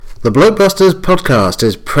The Blokebusters podcast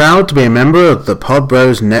is proud to be a member of the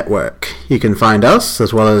Podbros Network. You can find us,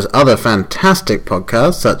 as well as other fantastic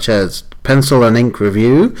podcasts such as Pencil and Ink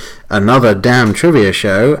Review, Another Damn Trivia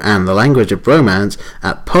Show, and The Language of Bromance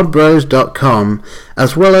at podbros.com,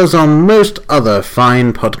 as well as on most other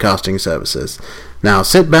fine podcasting services. Now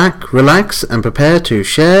sit back, relax, and prepare to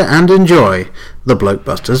share and enjoy the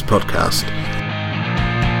Blokebusters podcast.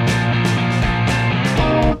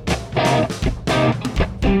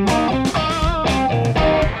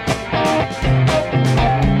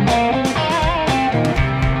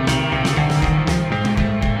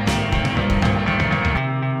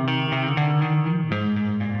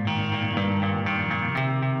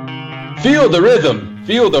 Feel the rhythm,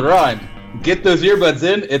 feel the rhyme. Get those earbuds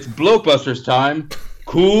in, it's Blokebusters time.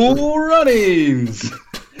 Cool runnings!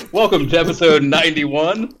 Welcome to episode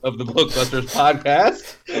 91 of the Blokebusters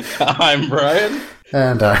podcast. I'm Brian.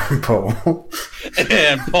 And I'm Paul.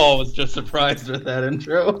 And Paul was just surprised with that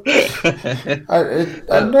intro.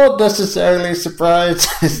 I'm not necessarily surprised.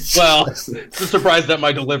 Well, just surprised at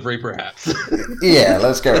my delivery, perhaps. Yeah,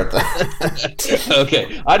 let's go with that.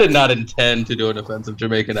 Okay, I did not intend to do an offensive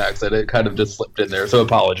Jamaican accent. It kind of just slipped in there, so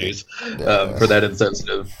apologies for that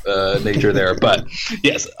insensitive nature there. But,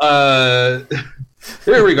 yes,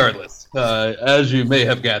 regardless. As you may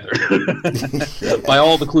have gathered by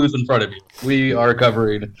all the clues in front of you, we are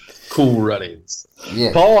covering Cool Runnings.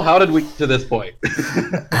 Yeah. Paul, how did we get to this point?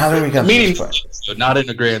 How did we get to this point? So not in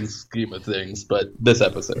the grand scheme of things, but this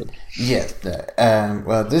episode. Yes.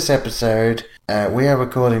 Well, this episode, we are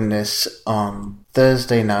recording this on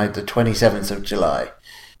Thursday night, the 27th of July.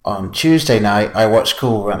 On Tuesday night, I watched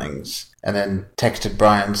Cool Runnings and then texted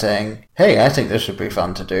Brian saying, "Hey, I think this would be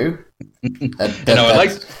fun to do."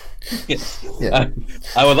 Yes. Yeah.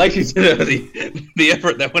 I would like you to know the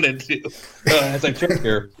effort that went into as I checked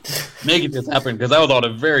here making this happen, because I was on a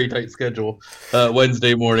very tight schedule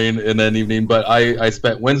Wednesday morning and then evening, but I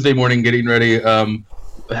spent Wednesday morning getting ready,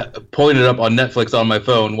 pulling it up on Netflix on my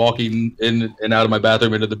phone, walking in and out of my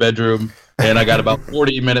bathroom into the bedroom, and I got about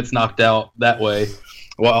 40 minutes knocked out that way.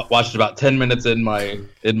 Watched about 10 minutes in my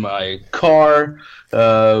car,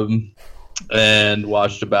 and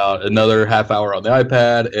watched about another half hour on the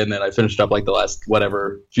iPad, and then I finished up like the last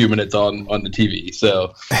few minutes on the TV.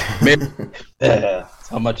 So that's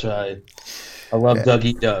how much I love Doug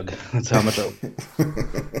Eat Doug. That's how much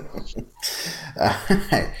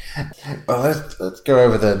Well, let's go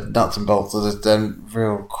over the nuts and bolts of this then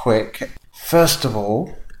real quick. First of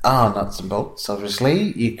all, our nuts and bolts,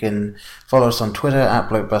 obviously. You can follow us on Twitter at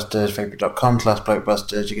Blokebusters,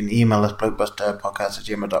 facebook.com/Blokebusters. You can email us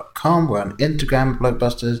blokebusterpodcast@gmail.com. We're on Instagram,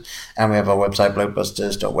 Blokebusters, and we have our website,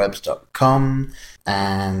 blokebusters.webs.com.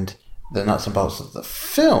 And the nuts and bolts of the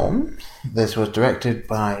film, this was directed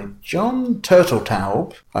by John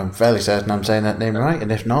Turteltaub. I'm fairly certain I'm saying that name right,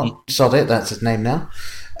 and if not, sod it, that's his name now.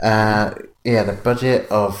 The budget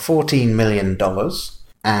of $14 million,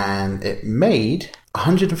 and it made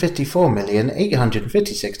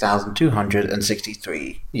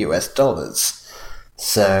 $154,856,263 US.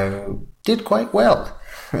 So did quite well.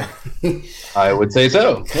 I would say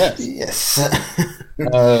so. Yes. Yes.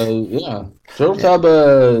 Yeah. Turteltaub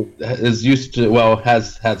is used to,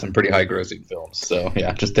 has had some pretty high grossing films. So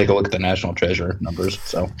yeah, just take a look at the National Treasure numbers.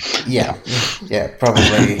 So yeah,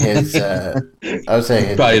 probably his. I would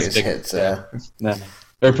say his hits.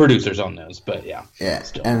 They're producers on those, but yeah. Yeah,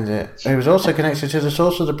 still. And he was also connected to The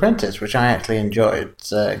Sorcerer's Apprentice, which I actually enjoyed.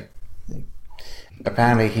 So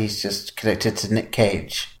apparently he's just connected to Nick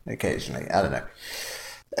Cage occasionally. I don't know.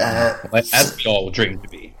 As we all dream to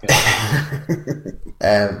be.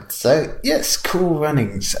 Yeah. So yes, Cool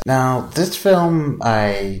Runnings. Now this film,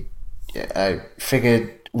 I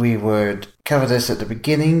figured we would cover this at the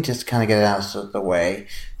beginning, just to kind of get it out of the way.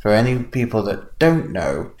 For any people that don't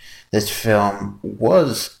know, this film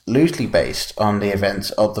was loosely based on the events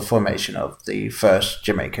of the formation of the first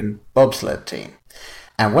Jamaican bobsled team.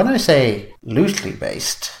 And when I say loosely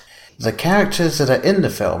based, the characters that are in the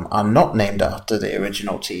film are not named after the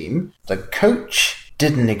original team. The coach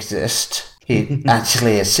didn't exist. He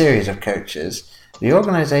actually a series of coaches. The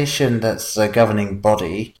organization that's the governing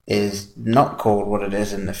body is not called what it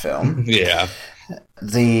is in the film. Yeah.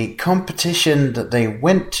 The competition that they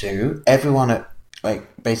went to, everyone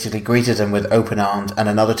basically greeted them with open arms, and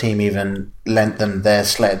another team even lent them their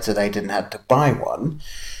sled so they didn't have to buy one.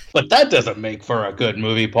 But that doesn't make for a good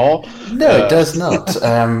movie, Paul. No, it does not.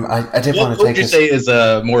 I did want to take. What would you say is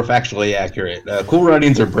more factually accurate? Cool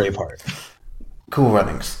Runnings or Braveheart? Cool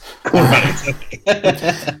Runnings. Cool Runnings. Okay.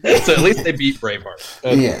 So at least they beat Braveheart.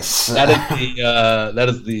 Okay. Yes. That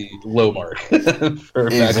is the low mark for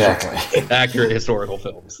exactly accurate historical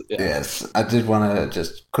films. Yeah. Yes. I did want to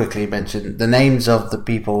just quickly mention the names of the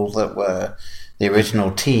people that were the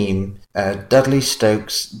original team. Dudley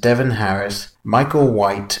Stokes, Devon Harris, Michael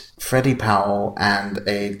White, Freddie Powell, and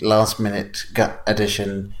a last-minute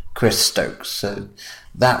addition, Chris Stokes. So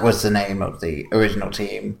that was the name of the original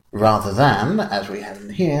team, rather than, as we have in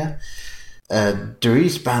here,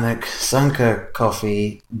 Darius Bannock, Sanka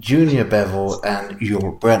Coffey, Junior Bevel, and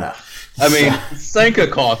Yul Brynner. I mean, Sanka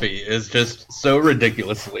Coffey is just so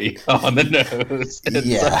ridiculously on the nose.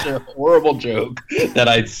 It's such a horrible joke that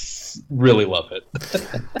I really love it.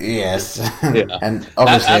 Yes. Yeah. And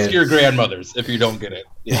obviously ask your grandmothers if you don't get it.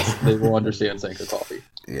 Yes, they will understand Sanka Coffey.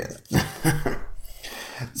 Yeah.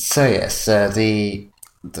 So yes, the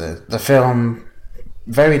film,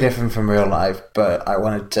 very different from real life, but I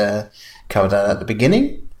wanted to cover that at the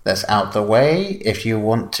beginning. That's out the way. If you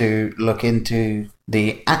want to look into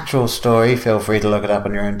the actual story, feel free to look it up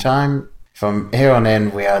on your own time. From here on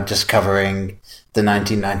in, we are just covering the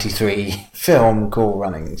 1993 film Cool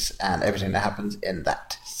Runnings and everything that happens in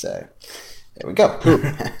that. So, there we go.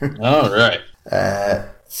 All right.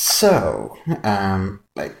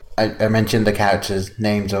 I mentioned the characters'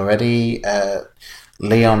 names already.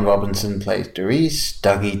 Leon Robinson plays Darius,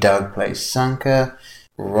 Dougie Doug plays Sanka,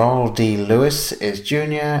 Rawl D. Lewis is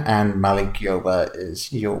Junior, and Malik Yoba is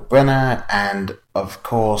Yul Brynner, and of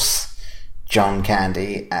course John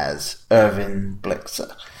Candy as Irvin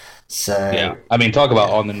Blixer. So yeah, I mean, talk about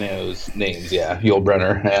on the nose names. Yeah, Yul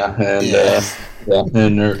Brynner.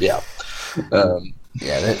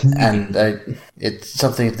 It's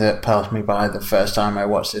something that passed me by the first time I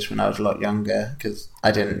watched this when I was a lot younger because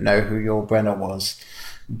I didn't know who Yul Brynner was.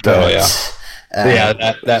 But,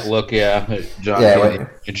 that look, yeah. John when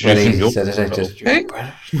he said it, just Yul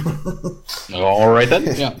Brynner. All right then,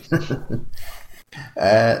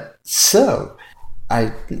 yeah. So,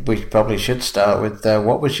 we probably should start with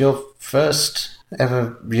what was your first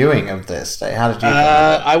ever viewing of this? How did you?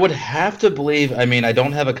 I would have to believe. I mean, I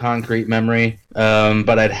don't have a concrete memory,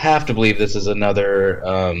 but I'd have to believe this is another.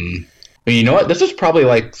 You know what? This is probably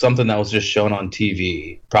like something that was just shown on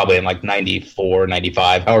TV, probably in like 94,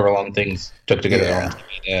 95, however long things took to get it on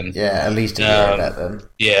TV. And, at least a year back then.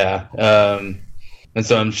 Yeah. And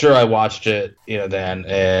so I'm sure I watched it, then,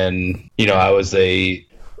 and I was a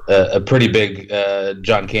pretty big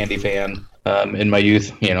John Candy fan. In my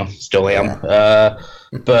youth, still am.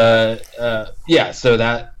 So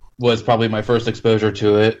that was probably my first exposure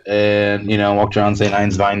to it, and walked around St.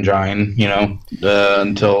 Ein's Vine Drying,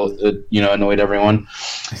 until it annoyed everyone.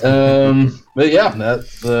 But yeah,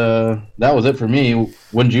 that was it for me.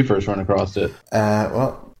 When did you first run across it?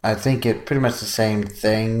 Well, I think it pretty much the same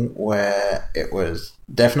thing where it was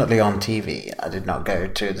definitely on TV. I did not go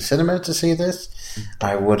to the cinema to see this.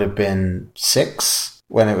 I would have been 6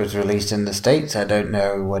 when it was released in the States. I don't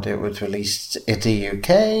know what it was released in the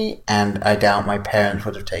UK, and I doubt my parents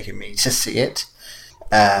would have taken me to see it.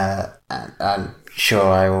 And I'm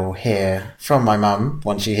sure I will hear from my mum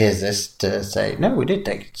once she hears this to say, no, we did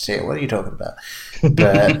take you to see it. What are you talking about?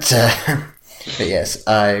 But yes,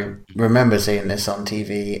 I remember seeing this on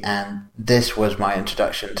TV, and this was my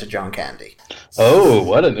introduction to John Candy. Oh,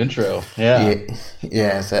 what an intro. Yeah.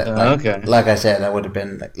 Okay. Like I said, I would have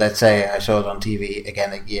been, let's say I saw it on TV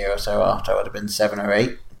again a year or so after, I would have been 7 or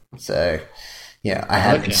 8. So, yeah, I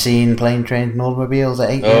hadn't seen Plane, Trains, and Automobiles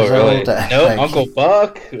at 8 years old. No, Uncle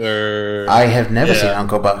Buck? Or I have never seen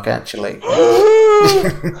Uncle Buck, actually.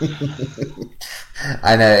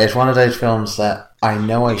 I know, it's one of those films that I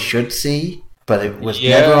know I should see, but it was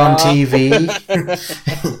never on TV.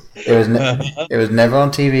 It was never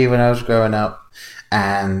on TV when I was growing up,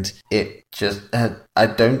 and it just I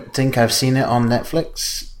don't think I've seen it on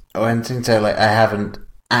Netflix or anything. So I haven't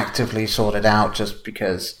actively sought it out just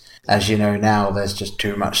because, as you know now, there's just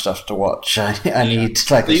too much stuff to watch. I need a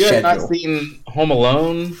schedule. You have not seen Home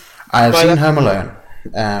Alone? I've seen Home Alone,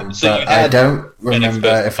 but I don't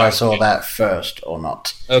remember if I saw that first or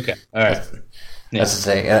not. Okay, all right. As I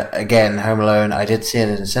say, again, Home Alone, I did see it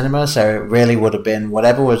in the cinema, so it really would have been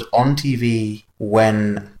whatever was on TV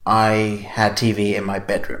when I had TV in my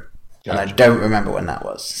bedroom. Gotcha. And I don't remember when that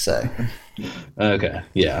was, so... Okay,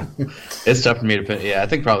 yeah. It's tough for me to put... Yeah, I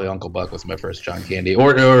think probably Uncle Buck was my first John Candy.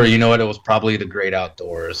 Or you know what, it was probably The Great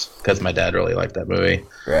Outdoors, because my dad really liked that movie.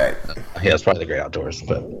 Right. Yeah, it's probably The Great Outdoors,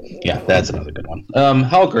 but yeah, that's another good one.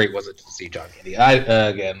 How great was it to see John Candy?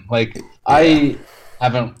 I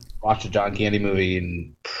haven't watched a John Candy movie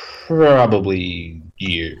in probably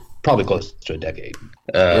close to a decade.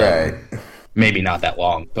 Right. maybe not that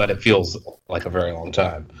long, but it feels like a very long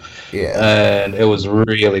time. Yeah. And it was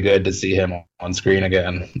really good to see him on screen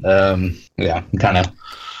again. Kind of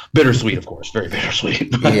bittersweet, of course, very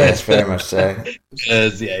bittersweet. Yes, very much so.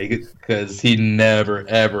 Because he never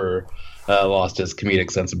ever lost his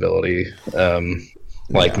comedic sensibility,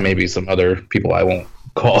 maybe some other people I won't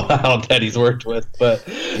call out that he's worked with, but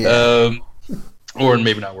or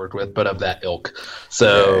maybe not worked with, but of that ilk.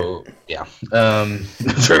 So yeah.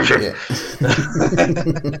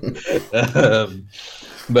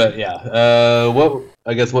 But yeah, what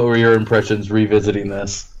were your impressions revisiting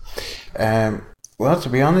this? Well, to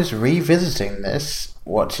be honest, revisiting this,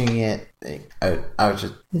 watching it, I was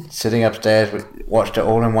just sitting upstairs, watched it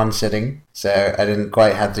all in one sitting, so I didn't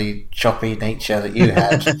quite have the choppy nature that you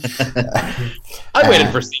had. I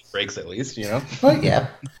waited for scene breaks at least, you know? Well, yeah.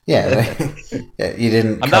 You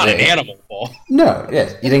didn't. I'm not an animal, Paul. No,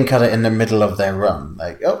 yes, you didn't cut it in the middle of their run.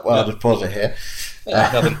 Like, I'll just pause it here.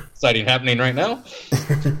 Nothing exciting happening right now.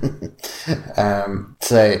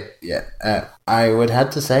 I would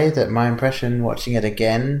have to say that my impression watching it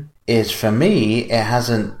again is, for me, it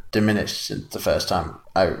hasn't diminished since the first time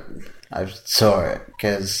I saw it,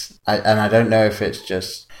 because I don't know if it's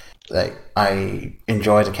just like I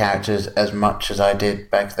enjoy the characters as much as I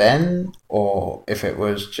did back then, or if it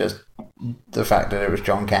was just the fact that it was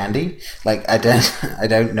John Candy. Like, I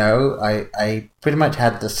don't know. I pretty much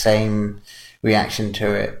had the same reaction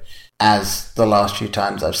to it as the last few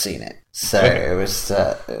times I've seen it. So it was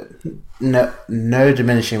no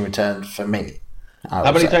diminishing return for me.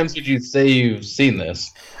 How many times would you say you've seen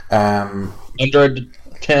this? Under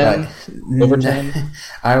 10? Over 10?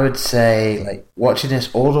 I would say, like, watching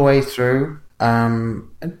this all the way through,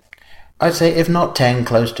 I'd say if not 10,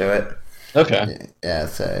 close to it. Okay. Yeah,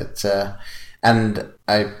 so it's and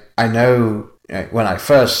I know, when I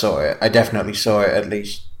first saw it, I definitely saw it at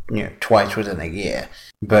least twice within a year.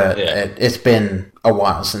 But it's been a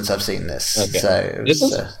while since I've seen this. Okay. So this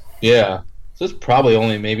is probably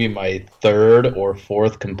only maybe my third or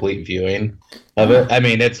fourth complete viewing of it. I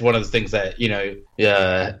mean, it's one of those things that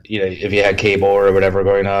if you had cable or whatever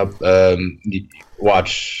growing up, you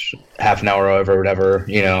watch half an hour of or whatever,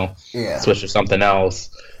 switch to something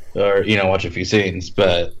else, or watch a few scenes.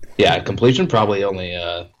 But yeah, completion probably only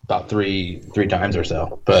about three times or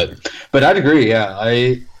so. But I'd agree. Yeah,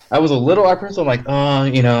 I was a little apprehensive. I'm like,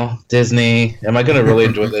 Disney. Am I going to really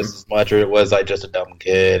enjoy this as much, or was I just a dumb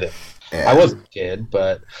kid? Yeah. I wasn't a kid,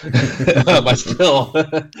 but I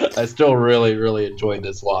still really, really enjoyed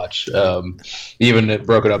this watch. Even it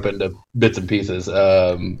broke it up into bits and pieces.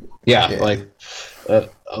 I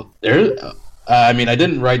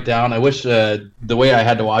didn't write down. I wish the way I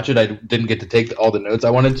had to watch it, I didn't get to take all the notes I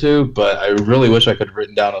wanted to, but I really wish I could have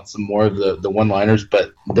written down some more of the one-liners,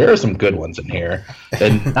 but there are some good ones in here.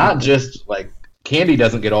 And not just, like, Candy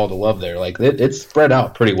doesn't get all the love there. Like, it's spread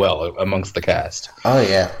out pretty well amongst the cast. Oh,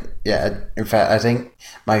 yeah. Yeah. In fact, I think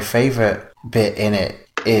my favorite bit in it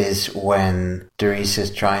is when Darius is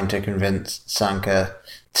trying to convince Sanka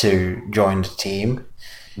to join the team.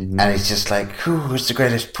 Mm-hmm. And he's just like, who is the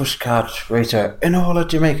greatest pushcart racer in all of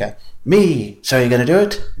Jamaica? Me. So you're going to do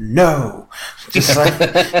it? No. Just like...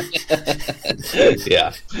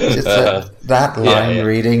 yeah. That line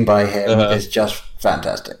reading by him is just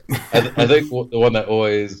fantastic. I think the one that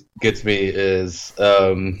always gets me is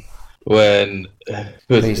when...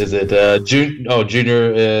 Junior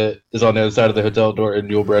is on the other side of the hotel door and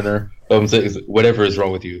Yul Brynner says, whatever is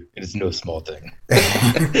wrong with you, it is no small thing.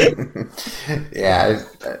 Yeah,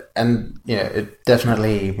 and it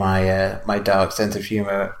definitely my dark sense of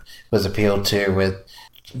humor was appealed to with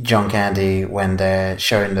John Candy when they're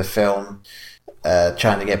showing the film,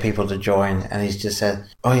 trying to get people to join, and he's just said,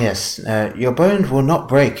 "Oh yes, your bones will not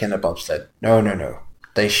break in a bobsled. No,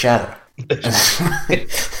 they shatter."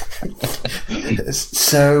 It's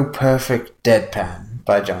so perfect deadpan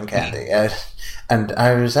by John Candy. And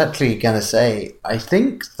I was actually going to say, I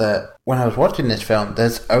think that when I was watching this film,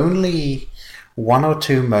 there's only one or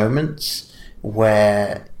two moments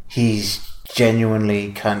where he's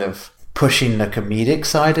genuinely kind of pushing the comedic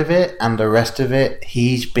side of it, and the rest of it,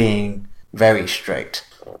 he's being very straight.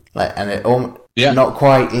 Like, and it not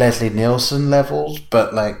quite Leslie Nielsen levels,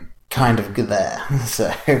 but like kind of there.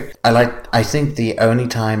 So I think the only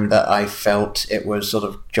time that I felt it was sort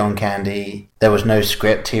of John Candy, there was no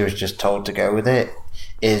script, he was just told to go with it,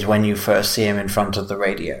 is when you first see him in front of the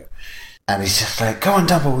radio. And he's just like, "Go on,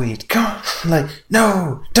 Tumbleweed, come on." Like,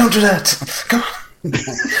 "No, don't do that. Come on."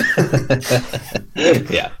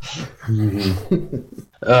 Yeah.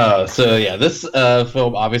 So yeah, this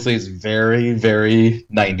film obviously is very, very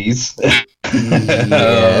 90s.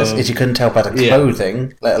 Yes, if you couldn't tell by the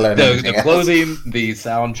clothing, let alone anything the clothing, the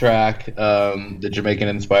soundtrack, the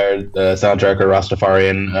Jamaican-inspired soundtrack or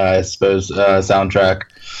Rastafarian, I suppose, soundtrack.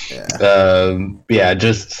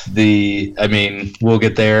 Just the. I mean, we'll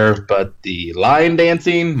get there, but the lion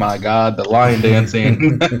dancing, my God, the lion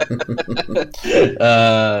dancing.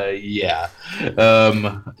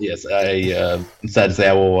 Yes, I'm sad to say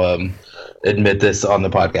I will admit this on the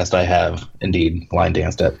podcast. I have indeed line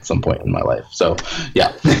danced at some point in my life. So,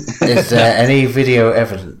 yeah. Is there any video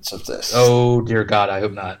evidence of this? Oh, dear God, I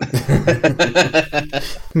hope not. I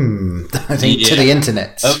think to the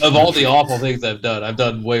internet. Of all the awful things I've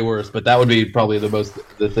done way worse, but that would be probably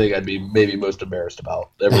the thing I'd be maybe most embarrassed about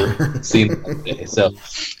ever seen that day. So,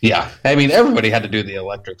 yeah. I mean, everybody had to do the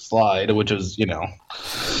electric slide, which was,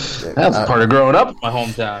 that's part of growing up in my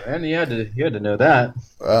hometown, and you had to know that.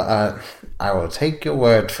 Well, I will take your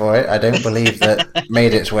word for it. I don't believe that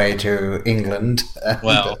made its way to England.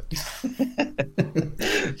 Well,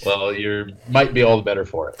 you might be all the better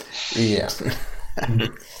for it. Yes.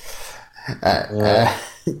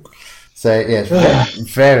 So yes,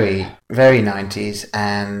 very, very 90s,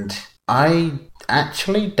 and I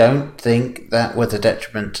actually don't think that was a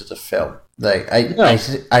detriment to the film. I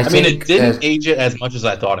mean, it didn't age it as much as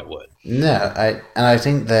I thought it would. No, I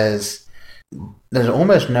think there's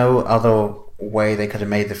almost no other way they could have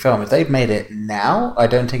made the film. If they'd made it now, I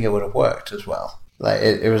don't think it would have worked as well.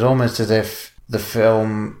 It was almost as if the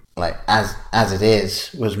film, as it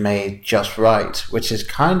is, was made just right, which is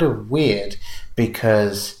kind of weird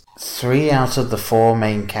because 3 out of the 4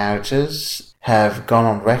 main characters have gone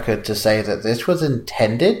on record to say that this was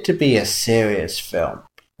intended to be a serious film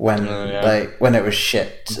when it was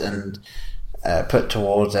shipped and put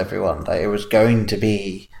towards everyone. It was going to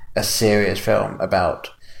be a serious film about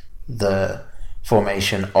the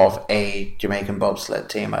formation of a Jamaican bobsled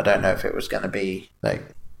team. I don't know if it was going to be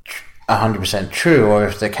 100% true or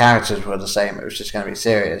if the characters were the same. It was just going to be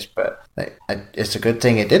serious, but it's a good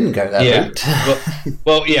thing it didn't go that route.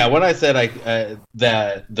 well, when I said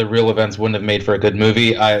that the real events wouldn't have made for a good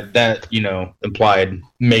movie, that implied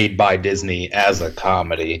made by Disney as a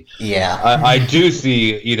comedy. Yeah, I do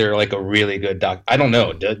see either a really good doc. I don't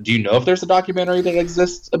know. Do you know if there's a documentary that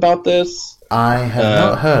exists about this? I have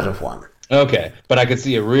not heard of one. Okay, but I could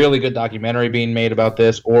see a really good documentary being made about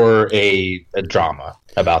this or a drama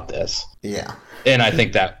about this. Yeah. And I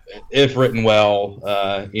think that if written well,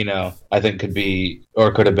 I think could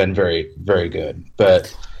have been very, very good.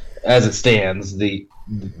 But as it stands, the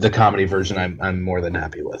comedy version I'm more than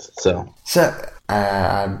happy with. So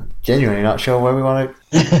I'm genuinely not sure where we want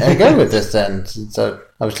to go with this then. So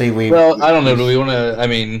obviously Well, I don't know. Do we want to? I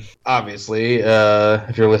mean, obviously,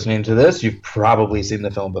 if you're listening to this, you've probably seen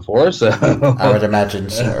the film before. So I would imagine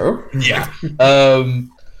so. Yeah.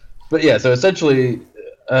 But yeah. So essentially,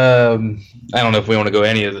 I don't know if we want to go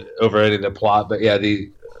over any of the plot, but yeah,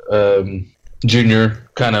 the Junior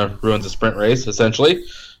kind of ruins a sprint race essentially.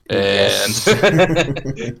 And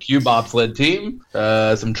Q bobsled team,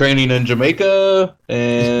 some training in Jamaica,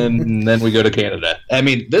 and then we go to Canada. I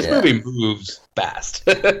mean, this movie moves fast.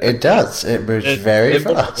 It does. It moves very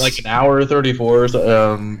fast. Like an hour 34.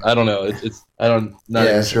 So, I don't know. Not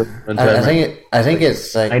even sure. I think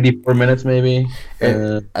it's 94 minutes maybe.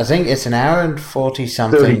 I think it's an hour and 40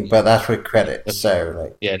 something, 30. But that's with credits.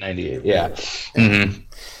 So 98. Yeah. Mm-hmm.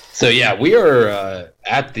 So yeah, we are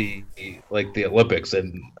at the Olympics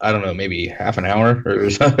in I don't know, maybe half an hour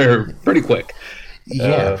or pretty quick.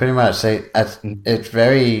 Yeah, pretty much. So it's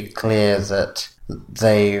very clear that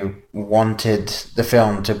they wanted the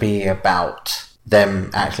film to be about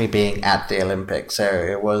them actually being at the Olympics. So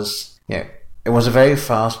it was a very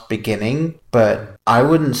fast beginning, but I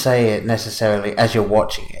wouldn't say it necessarily as you're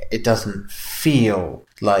watching it. It doesn't feel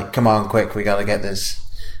like, come on, quick, we got to get this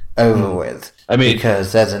over with. I mean,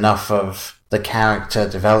 because there's enough of the character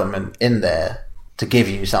development in there to give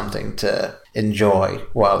you something to enjoy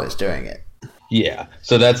while it's doing it. Yeah,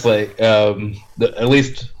 so that's at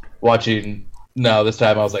least watching now this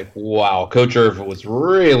time I was like, wow, Coach Irv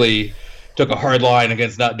took a hard line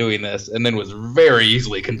against not doing this and then was very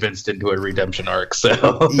easily convinced into a redemption arc.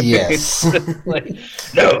 So yes.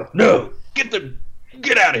 No,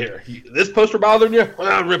 get out of here. This poster bothering you? Well,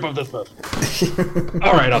 I'll rip off this poster.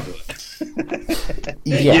 All right, I'll do it.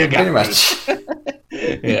 Yeah, pretty much.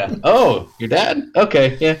 Yeah. Oh, your dad?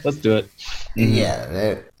 Okay, yeah, let's do it.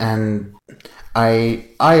 Yeah, and I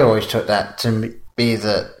always took that to be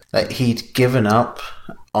that he'd given up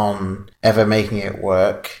on ever making it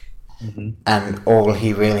work, and all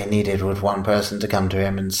he really needed was one person to come to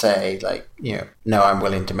him and say, no, I'm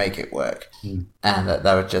willing to make it work. And that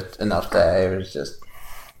was just enough there. It was just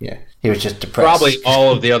yeah, he was just depressed. Probably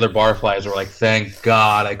all of the other barflies were like, thank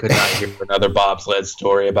God I could not hear another bobsled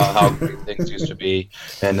story about how great things used to be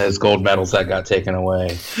and those gold medals that got taken away.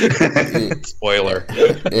 Spoiler.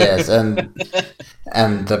 Yes, and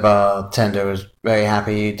the bartender was very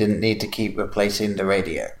happy you didn't need to keep replacing the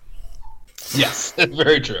radio. Yes,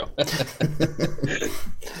 very true.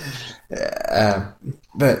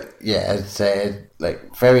 But yeah, I'd say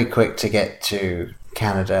like very quick to get to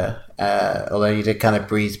Canada. Although you did kind of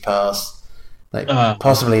breeze past like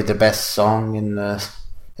possibly the best song in the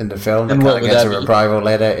film that kind of gets a revival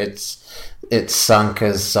later. It's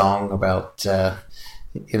Sanka's song about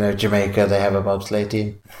Jamaica. They have a bobsleigh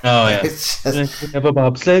team. Oh yeah, It's just, we have a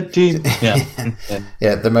bobsled team. Yeah.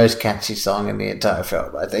 yeah, the most catchy song in the entire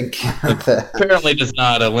film, I think. Apparently does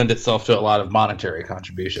not lend itself to a lot of monetary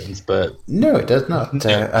contributions, but No, it does not.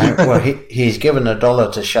 Well, he's given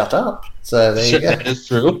 $1 to shut up, so there you go. that is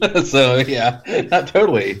true. So yeah, not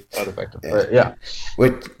totally ineffective, but yeah.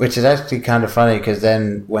 Which is actually kind of funny because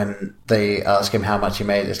then when they ask him how much he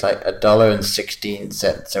made, it's like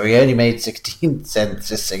 $1.16. So he only made 16 cents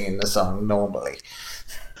just singing the song normally.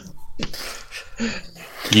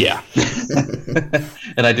 Yeah.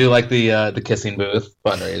 And I do like the kissing booth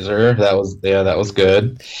fundraiser. That was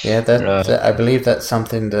good. Yeah, I believe that's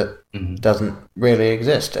something that doesn't really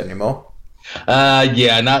exist anymore.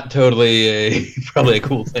 Yeah, not totally probably a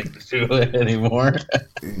cool thing to do anymore.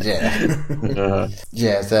 Yeah.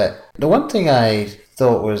 Yeah, the one thing I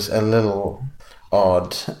thought was a little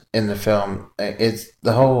odd in the film is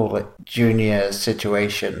the whole junior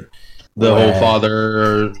situation. The whole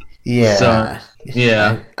father son.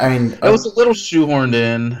 Yeah. I mean, it was a little shoehorned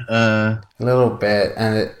in. A little bit,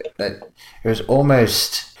 and it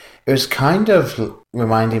was kind of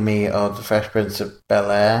reminding me of the Fresh Prince of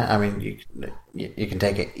Bel-Air. I mean, you can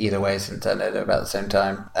take it either way since I know they're about the same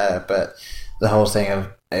time. But the whole thing of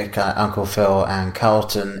kind of Uncle Phil and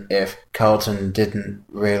Carlton, if Carlton didn't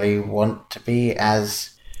really want to be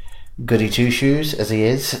as goody two shoes as he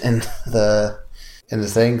is in the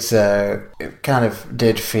thing, so it kind of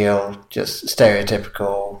did feel just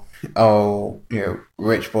stereotypical. Oh,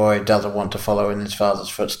 rich boy doesn't want to follow in his father's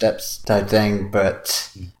footsteps type thing.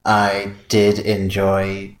 But I did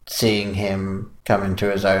enjoy seeing him come into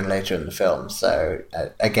his own later in the film. So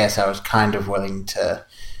I guess I was kind of willing to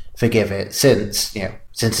forgive it since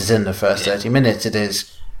it's in the first 30 minutes. It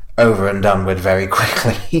is over and done with very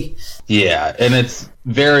quickly. Yeah, and it's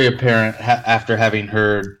very apparent after having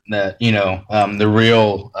heard that the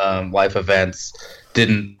real life events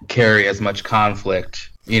didn't carry as much conflict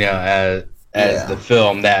as the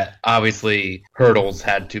film, that obviously hurdles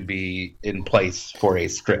had to be in place for a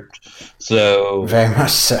script. So very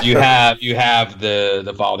much so. You have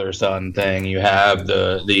the father son thing, you have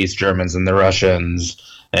the East Germans and the Russians,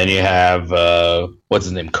 and you have what's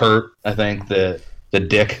his name, Kurt, I think, the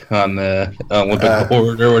dick on the Olympic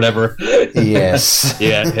board or whatever. Yes.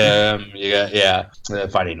 You got him. You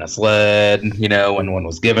got fighting a sled. When one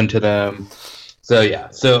was given to them. So yeah.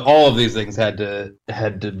 So all of these things had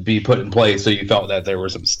to be put in place. So you felt that there were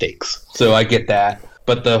some stakes. So I get that.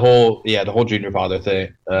 But the whole junior father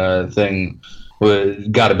thing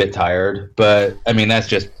got a bit tired. But I mean, that's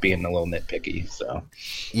just being a little nitpicky. So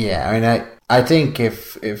yeah, I mean, I think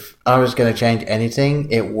if I was going to change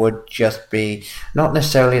anything, it would just be not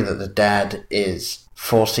necessarily that the dad is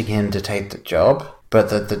forcing him to take the job, but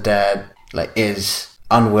that the dad is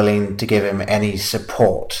unwilling to give him any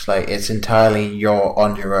support. It's entirely you're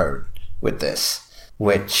on your own with this,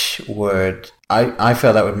 which would I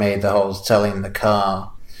feel that would make the whole selling the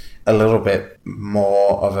car a little bit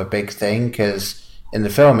more of a big thing, because in the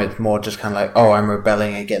film it's more just kind of like, oh, I'm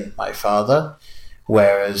rebelling against my father.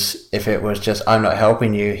 Whereas if it was just, I'm not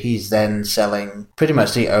helping you, he's then selling pretty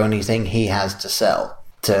much the only thing he has to sell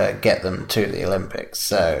to get them to the Olympics.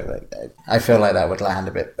 So I feel like that would land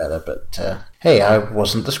a bit better. But hey, I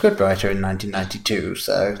wasn't the scriptwriter in 1992,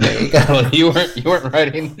 so there you go. Well, you weren't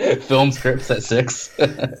writing film scripts at 6.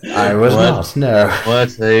 I was not. No.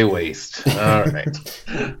 What a waste. All right.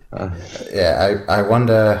 Yeah, I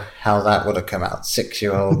wonder how that would have come out.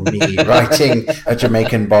 6-year-old me writing a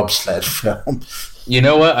Jamaican bobsled film. You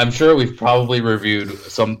know what? I'm sure we've probably reviewed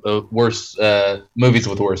some worse movies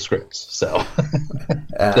with worse scripts. So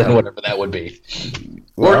whatever that would be,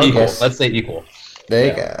 or equal. Let's say equal. There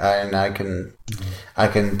you go. And I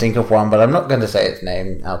can think of one, but I'm not going to say its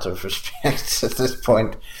name out of respect at this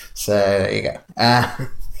point. So there you go.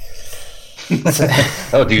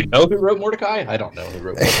 Oh, do you know who wrote Mordecai? I don't know who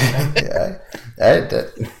wrote Mordecai. Yeah,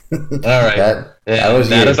 All right. That was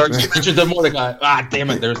that you. is our Creatures of Mordecai. Ah, damn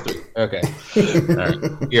it. There's 3. Okay. All right.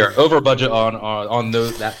 You're over budget on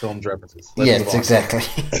that film's references. Yes, exactly.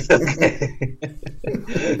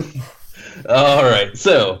 All right.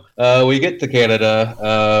 So we get to Canada.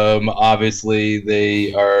 Obviously,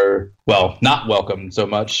 they are, not welcome so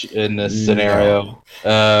much in this scenario.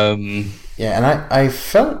 Yeah, and I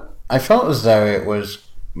felt as though it was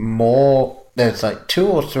more. There's like 2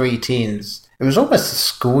 or 3 teens. It was almost a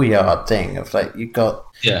schoolyard thing of like you got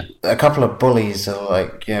a couple of bullies that are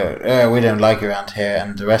like, we don't like you around here,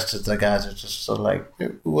 and the rest of the guys are just sort of like,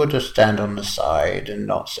 we'll just stand on the side and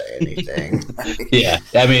not say anything. Yeah,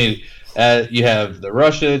 I mean, you have the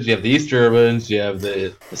Russians, you have the East Germans, you have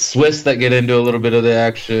the Swiss that get into a little bit of the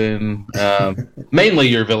action. Mainly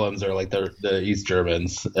your villains are like the East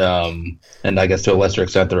Germans, and I guess to a lesser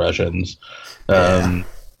extent the Russians.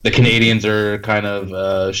 The Canadians are kind of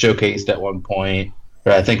showcased at one point.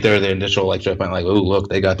 But I think they're the initial show point, like, oh, look,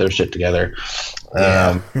 they got their shit together.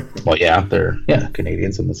 They're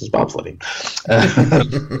Canadians, and this is bobsledding.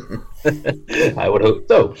 I would hope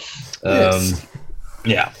so. Yes.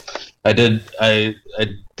 Yeah, I did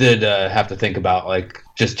have to think about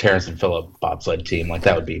just Terrence and Phillip bobsled team.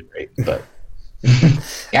 That would be great, but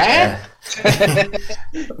yeah.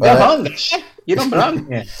 You don't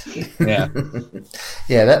belong. Yeah.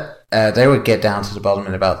 Yeah, that they would get down to the bottom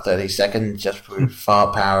in about 30 seconds just with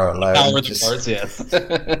fart power alone. Power with the parts, yes.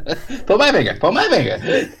 Pull my finger.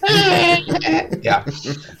 Yeah.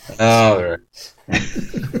 All right.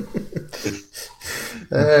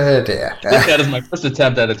 Dear. I think that is my first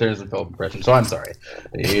attempt at a Terrence and Phillip impression, so I'm sorry.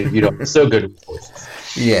 You know, so good with voices.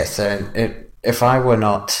 Yes, if I were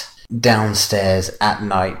not downstairs at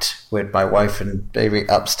night with my wife and baby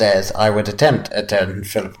upstairs, I would attempt a Terrence and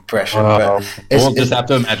Phillip impression. But we'll just have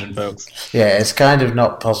to imagine, folks. Yeah, it's kind of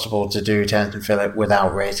not possible to do Terrence and Phillip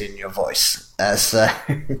without raising your voice.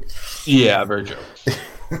 Yeah, very true.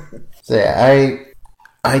 So yeah,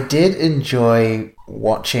 I did enjoy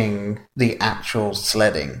watching the actual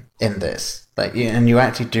sledding in this. And you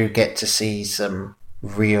actually do get to see some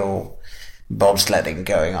real bobsledding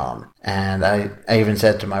going on. And I even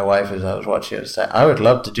said to my wife as I was watching it, I would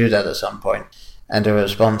love to do that at some point. And the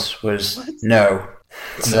response was, no.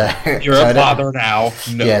 So, You're a father now.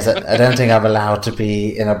 No. Yes, I don't think I'm allowed to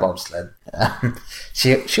be in a bobsled.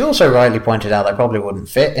 She also rightly pointed out I probably wouldn't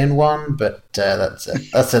fit in one, but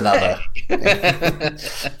that's another.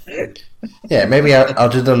 Yeah, maybe I'll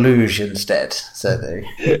do the luge instead.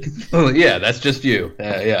 Yeah, that's just you.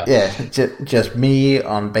 Yeah. Yeah, just me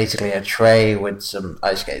on basically a tray with some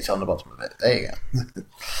ice skates on the bottom of it. There you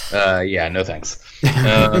go. Yeah, no thanks.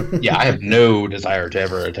 Yeah, I have no desire to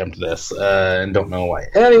ever attempt this, and don't know why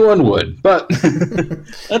anyone would. But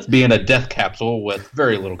that's being a death capsule with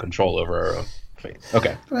very little control over our own fate.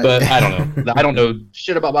 Okay, but I don't know. I don't know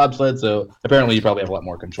shit about bobsled, so apparently you probably have a lot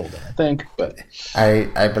more control than I think. But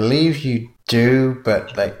I believe you do,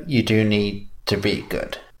 but you do need to be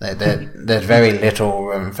good. There's very little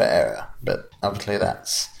room for error, but obviously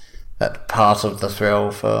that's part of the thrill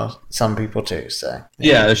for some people too. So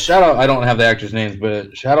yeah, shout out. I don't have the actors' names,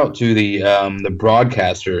 but shout out to the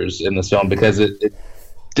broadcasters in this film because it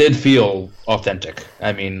did feel authentic.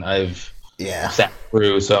 I mean, I've sat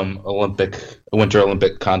through some Winter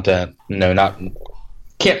Olympic content.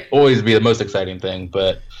 Can't always be the most exciting thing,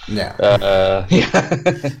 but yeah. But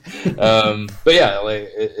yeah,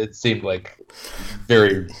 it seemed like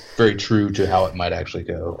very, very true to how it might actually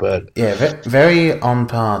go. But yeah, very on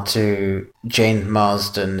par to Jane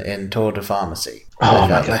Marsden in Tour de Pharmacy. Oh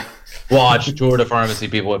my God. Watch Tour de Pharmacy,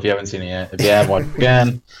 people, if you haven't seen it yet. If you have, watch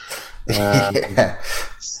again.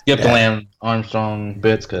 Skip the Lance Armstrong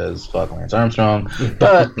bits because fuck Lance Armstrong.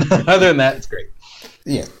 But other than that, it's great.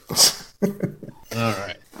 Yeah. All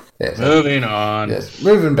right. Yes, moving on. Yes,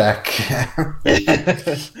 moving back.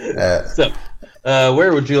 So,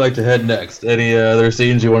 where would you like to head next? Any other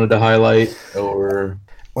scenes you wanted to highlight, or?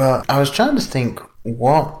 Well, I was trying to think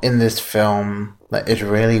what in this film is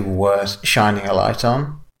really worth shining a light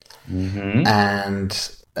on,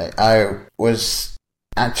 and I was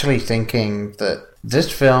actually thinking that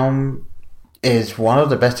this film is one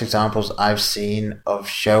of the best examples I've seen of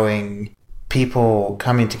showing people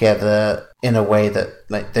coming together in a way that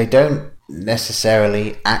they don't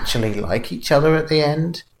necessarily actually like each other at the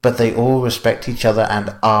end, but they all respect each other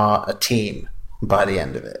and are a team by the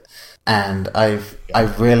end of it. And I've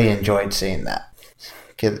really enjoyed seeing that.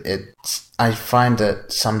 I find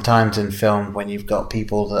that sometimes in film when you've got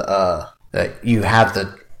people that you have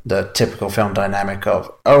the typical film dynamic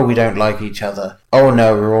of, oh, we don't like each other, oh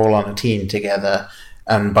no, we're all on a team together,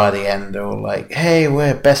 and by the end they're all like, "Hey,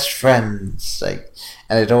 we're best friends," like,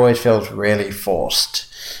 and it always feels really forced.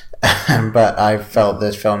 But I felt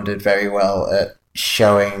this film did very well at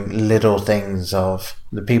showing little things of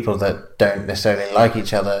the people that don't necessarily like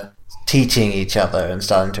each other teaching each other and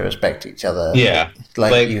starting to respect each other. Yeah,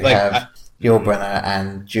 like you have Yul Brynner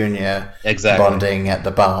and Junior bonding at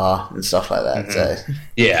the bar and stuff like that. Mm-hmm. So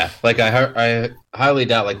yeah, like I highly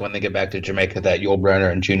doubt like when they get back to Jamaica that Yul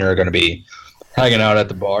Brynner and Junior are going to be hanging out at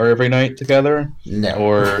the bar every night together,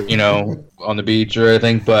 or on the beach or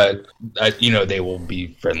anything. But they will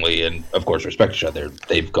be friendly and of course respect each other.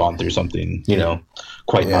 They've gone through something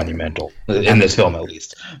quite monumental in this film, at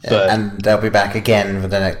least. But and they'll be back again for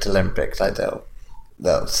the next Olympics. Like they'll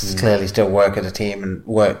clearly still work as a team and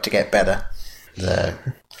work to get better. I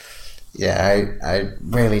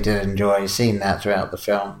really did enjoy seeing that throughout the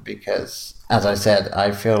film because, as I said,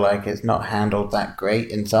 I feel like it's not handled that great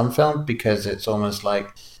in some films because it's almost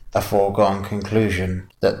like a foregone conclusion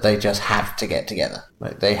that they just have to get together.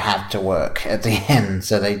 Like they have to work at the end,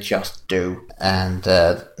 so they just do. And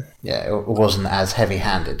it wasn't as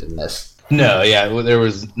heavy-handed in this. No, there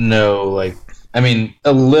was no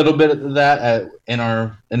a little bit of that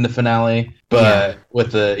in the finale, but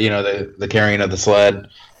with the carrying of the sled,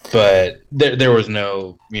 but there was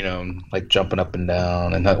no jumping up and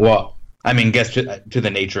down and guess to the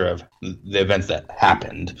nature of the events that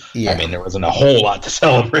happened. Yeah. I mean, there wasn't a whole lot to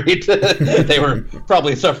celebrate. They were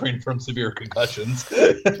probably suffering from severe concussions.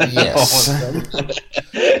 Yes.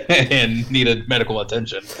 And needed medical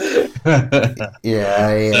attention. Not a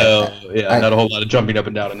whole lot of jumping up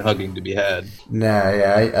and down and hugging to be had.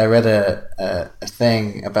 I read a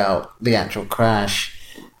thing about the actual crash.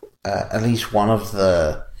 At least one of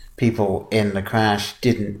the people in the crash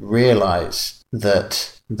didn't realize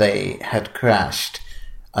that they had crashed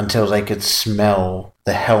until they could smell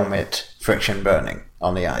the helmet friction burning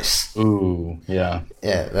on the ice. Ooh, yeah.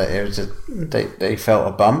 Yeah, it was they felt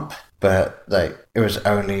a bump, but it was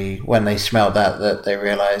only when they smelled that they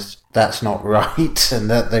realized that's not right and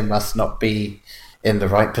that they must not be in the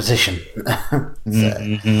right position.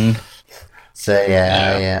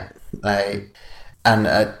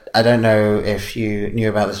 I don't know if you knew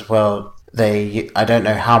about this as well. I don't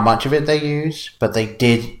know how much of it they use, but they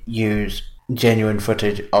did use genuine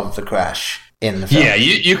footage of the crash in the film. Yeah,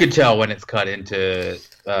 you could tell when it's cut into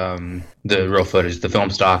the real footage. The film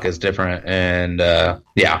stock is different, and I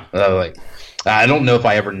don't know if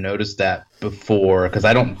I ever noticed that before because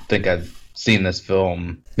I don't think I've seen this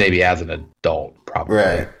film maybe as an adult, probably.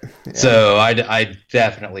 Right. Yeah. So I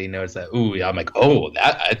definitely noticed that. Ooh, yeah, I'm like,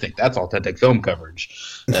 I think that's authentic film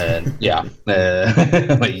coverage. And yep,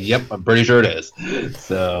 I'm pretty sure it is.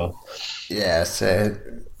 So. Yeah. So,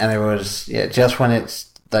 and it was just when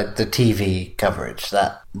it's like the TV coverage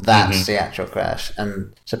that's the actual crash,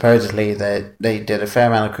 and supposedly they did a fair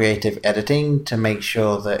amount of creative editing to make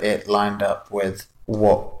sure that it lined up with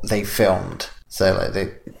what they filmed. So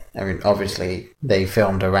obviously they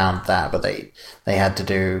filmed around that, but they had to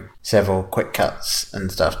do several quick cuts and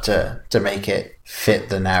stuff to make it fit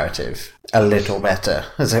the narrative a little better,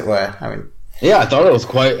 as it were. I thought it was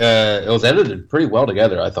it was edited pretty well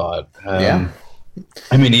together, I thought.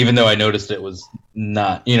 Even though I noticed it was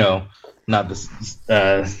not the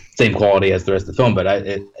same quality as the rest of the film, but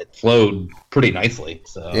it flowed pretty nicely.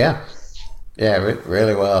 So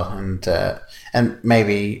really well, and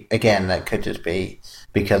maybe again that could just be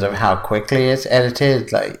because of how quickly it's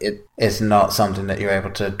edited. Like it's not something that you're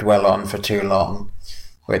able to dwell on for too long,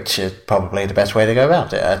 which is probably the best way to go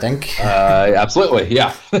about it, I think. Absolutely,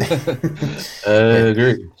 yeah.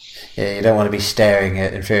 Agreed. Yeah, you don't want to be staring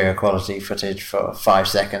at inferior quality footage for 5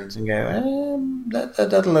 seconds and go, that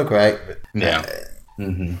doesn't look right. Yeah.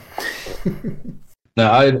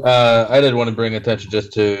 Now, I did want to bring attention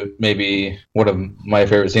just to maybe one of my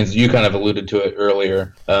favorite scenes. You kind of alluded to it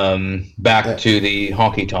earlier. Back to the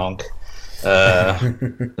honky tonk.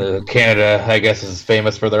 Canada, I guess, is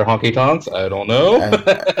famous for their honky tonks. I don't know.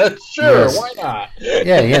 Sure, yes. Why not?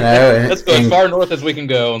 Yeah, let's go as far north as we can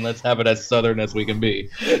go, and let's have it as southern as we can be.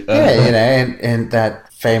 In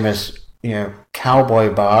that famous,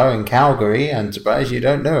 cowboy bar in Calgary. I'm surprised you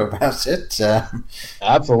don't know about it.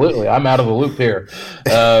 Absolutely, I'm out of the loop here.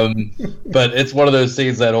 But it's one of those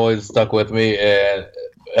scenes that always stuck with me.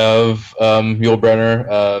 Of Yul Brynner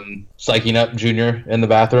psyching up Junior in the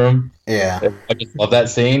bathroom. Yeah. I just love that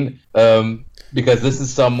scene because this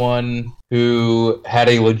is someone who had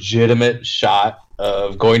a legitimate shot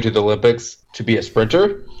of going to the Olympics to be a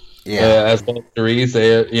sprinter. as well as Therese,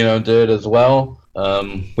 did as well.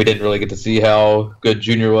 We didn't really get to see how good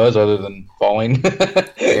Junior was, other than falling in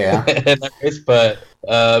that race. But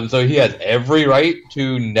so he has every right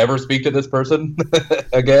to never speak to this person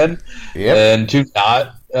again, and to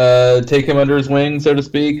not take him under his wing, so to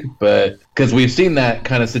speak. But because we've seen that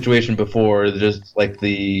kind of situation before, just like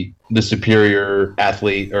the superior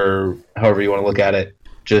athlete, or however you want to look at it,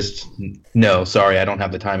 just no, sorry, I don't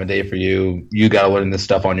have the time of day for you. You got to learn this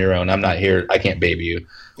stuff on your own. I'm not here. I can't baby you.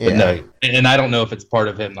 But no, and I don't know if it's part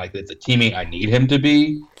of him, like it's a teaming. I need him to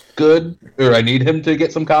be good, or I need him to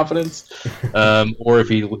get some confidence, or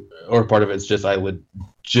part of it's just I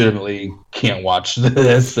legitimately can't watch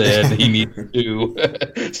this, and he needs to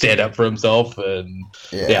stand up for himself. And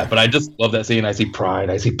but I just love that scene. I see pride,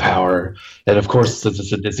 I see power, and of course, since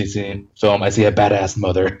it's a Disney film, I see a badass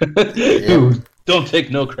mother who don't take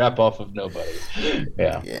no crap off of nobody.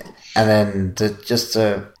 Yeah. And then just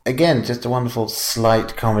a wonderful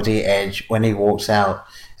slight comedy edge when he walks out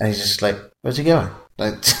and he's just like, where's he going?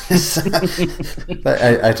 Like,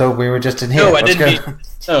 I thought we were just in here. No, I didn't mean.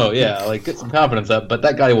 Oh yeah, like get some confidence up, but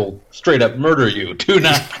that guy will straight up murder you. Do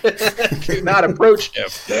not approach him.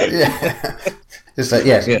 Yeah. It's like,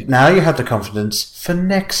 now you have the confidence for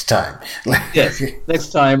next time. Yes, next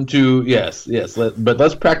time but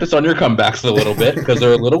let's practice on your comebacks a little bit, because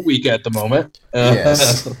they're a little weak at the moment.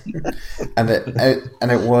 Yes. And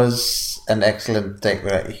it was an excellent thing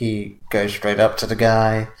where he goes straight up to the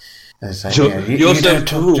guy. And it's like, you don't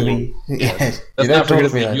talk to me. Yes. You don't talk to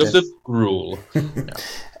me like Joseph Gruel.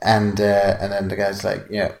 And then the guy's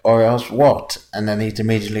like, or else what? And then he's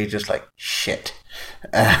immediately just like, shit.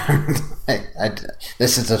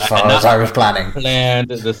 This is as far as I was planning. Planned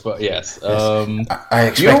this far, yes. I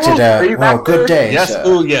expected good day. Yes,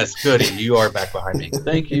 yes, goody. You are back behind me.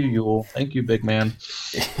 Thank you, Yule. Thank you, big man.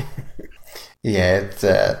 It's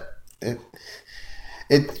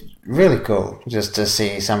really cool just to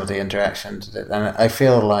see some of the interactions, and I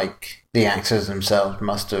feel like the actors themselves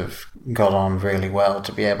must have got on really well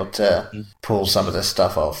to be able to pull some of this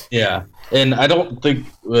stuff off. Yeah. And I don't think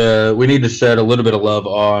we need to shed a little bit of love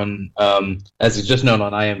on, as he's just known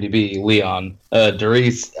on IMDb, Leon.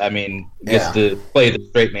 Darius, gets to play the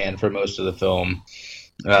straight man for most of the film,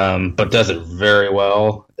 but does it very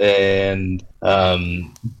well. And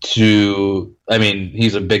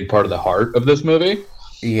he's a big part of the heart of this movie.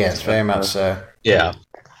 Yes, very much so. Yeah.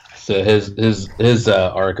 So his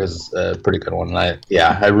arc is a pretty good one. And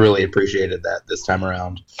I really appreciated that this time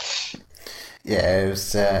around. Yeah, it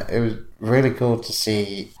was really cool to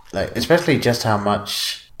see, like, especially just how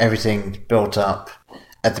much everything built up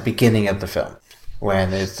at the beginning of the film,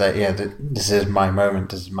 when it's like, this is my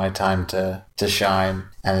moment, this is my time to shine,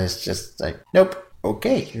 and it's just like, nope,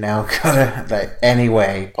 okay, now gotta, like, any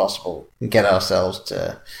way possible get ourselves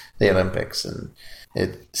to the Olympics. And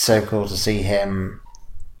it's so cool to see him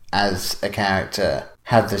as a character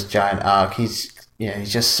have this giant arc. He's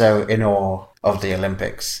just so in awe of the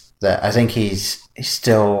Olympics that I think he's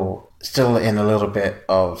still in a little bit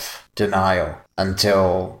of denial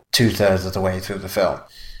until 2/3 of the way through the film,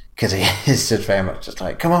 because he is just very much just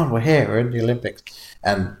like, come on, we're in the Olympics.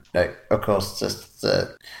 And of course, just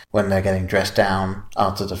when they're getting dressed down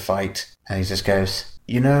after the fight, and he just goes,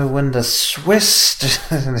 when the Swiss...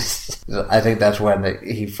 I think that's when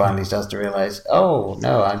he finally starts to realize, oh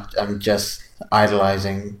no, I'm just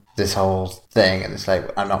idolizing this whole thing, and it's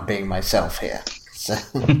like, I'm not being myself here. So.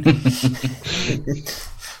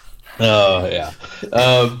 Oh yeah.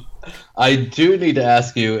 I do need to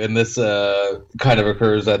ask you, and this kind of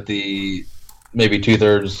occurs at the maybe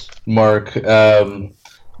 2/3 mark,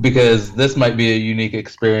 because this might be a unique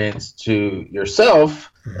experience to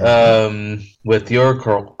yourself with your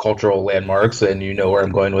cultural landmarks, and you know where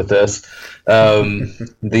I'm going with this.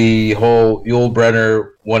 The whole Yul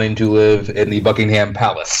Brynner wanting to live in the Buckingham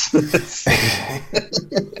Palace.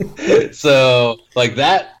 So, like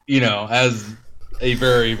that, as a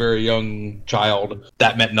very, very young child,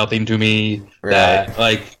 that meant nothing to me. Right.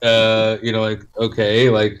 That,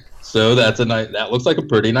 okay, so that's that looks like a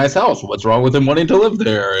pretty nice house. What's wrong with him wanting to live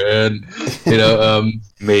there? And,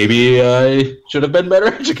 maybe I should have been better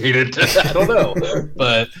educated. I don't know.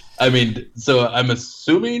 But, so I'm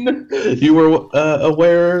assuming you were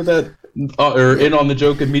aware that, or in on the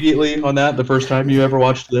joke immediately on that, the first time you ever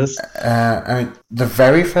watched this? The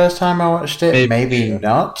very first time I watched it, maybe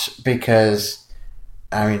not, because...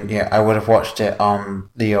 I would have watched it on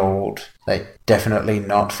the old, definitely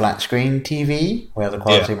not flat screen TV, where the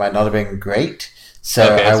quality might not have been great. So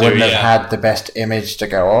I wouldn't have had the best image to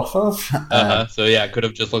go off of. So it could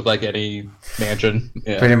have just looked like any mansion.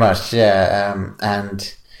 Yeah. Pretty much, yeah.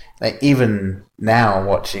 And like even now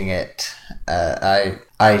watching it, I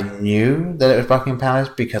knew that it was Buckingham Palace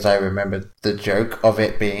because I remembered the joke of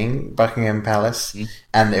it being Buckingham Palace,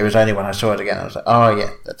 and it was only when I saw it again I was like, oh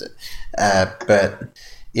yeah, that's it. But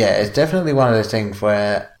yeah, it's definitely one of those things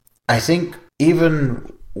where I think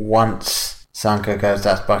even once Sanka goes,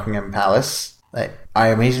 that's Buckingham Palace, like,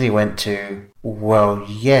 I immediately went to, well,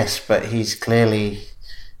 yes, but he's clearly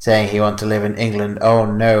saying he wants to live in England. Oh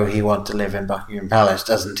no, he wants to live in Buckingham Palace,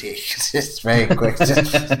 doesn't he? It's very quick.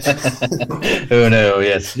 Oh no,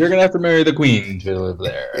 yes, you're gonna have to marry the Queen to live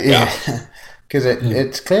there. Yeah, because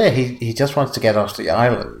it's clear he just wants to get off the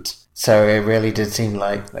island. So it really did seem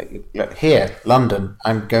like look here, London,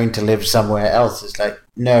 I'm going to live somewhere else. It's like,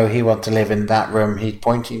 no, he wants to live in that room he's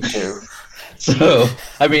pointing to. So,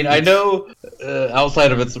 I mean, I know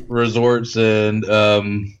outside of its resorts and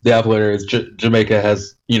the Apple areas, Jamaica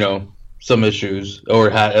has, some issues, or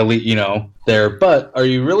had at least, there. But are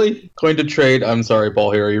you really going to trade? I'm sorry,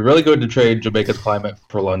 Paul. Here, are you really going to trade Jamaica's climate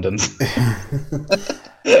for London's?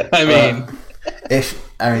 I mean.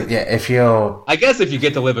 If you're... I guess if you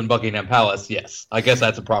get to live in Buckingham Palace, yes. I guess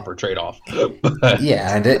that's a proper trade-off.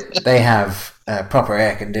 Yeah, and they have proper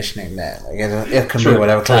air conditioning there. Like it can be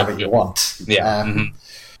whatever climate you want. Yeah.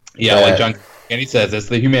 Yeah, like John Candy says, it's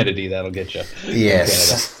the humidity that'll get you.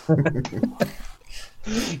 Yes.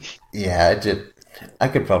 Yeah, I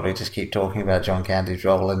could probably just keep talking about John Candy's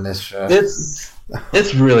role in this.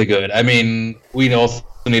 It's really good. I mean, we also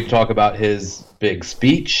need to talk about his big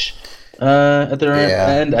speech at the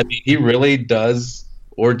end. I mean, he really does,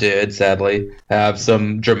 or did, sadly, have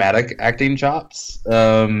some dramatic acting chops.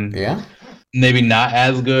 Maybe not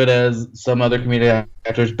as good as some other comedic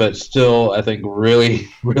actors, but still, I think, really,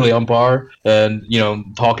 really on par. And,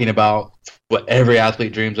 talking about what every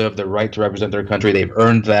athlete dreams of, the right to represent their country. They've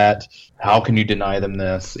earned that. How can you deny them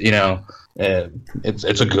this?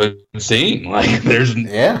 It's a good scene. Like, there's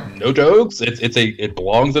no jokes. It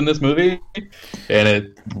belongs in this movie, and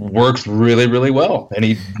it works really, really well. And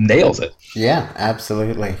he nails it. Yeah,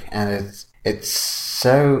 absolutely. And it's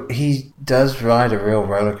so he does ride a real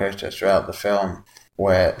roller coaster throughout the film,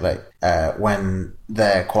 where when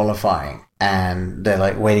they're qualifying and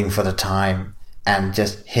they're waiting for the time, and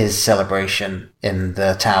just his celebration in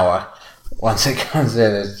the tower once it comes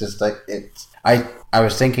in, it's just I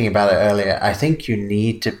was thinking about it earlier. I think you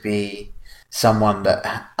need to be someone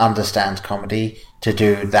that understands comedy to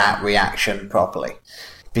do that reaction properly,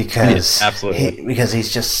 because absolutely, because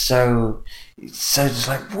he's just so just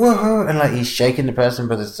whoa, and he's shaking the person,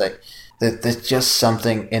 but it's there's just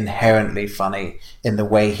something inherently funny in the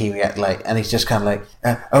way he reacts, and he's just kind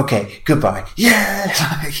of okay, goodbye, yeah.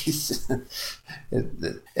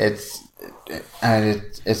 It's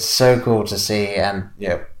so cool to see, and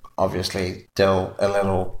obviously still a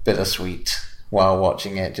little bittersweet while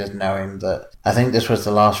watching it, just knowing that I think this was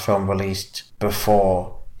the last film released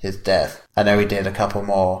before his death. I know he did a couple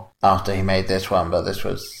more after he made this one, but this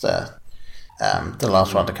was the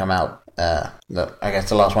last one to come out. I guess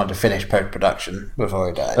the last one to finish post-production before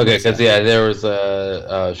he died. Okay, because there was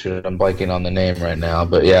shoot, I'm blanking on the name right now,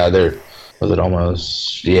 but there was it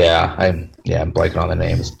almost. I'm blanking on the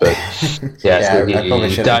names, but he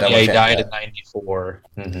died in '94.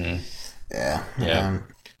 Mm-hmm. Yeah.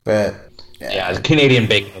 But Canadian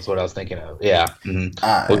Bacon is what I was thinking of. Yeah,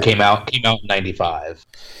 mm-hmm. Came out in '95.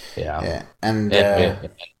 Yeah, and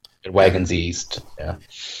Wagons East. Yeah,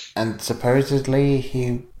 and supposedly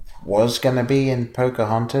he was going to be in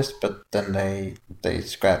Pocahontas, but then they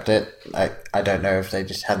scrapped it. I don't know if they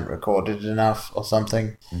just hadn't recorded enough or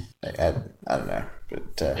something. I don't know,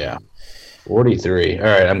 but 43. All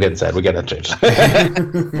right, I'm getting sad. We got to change.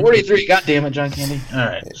 43. God damn it, John Candy. All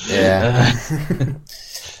right.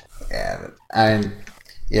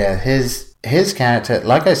 Yeah. His character,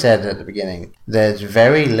 like I said at the beginning, there's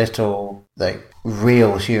very little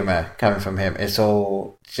real humor coming from him. It's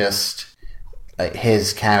all just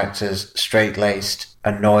his character's straight-laced,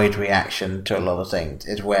 annoyed reaction to a lot of things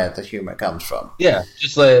is where the humor comes from. Yeah,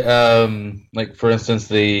 just like for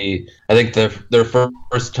instance, I think their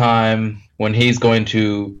first time when he's going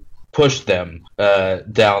to push them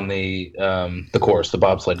down the course, the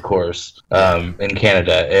bobsled course in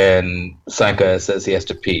Canada, and Sanka says he has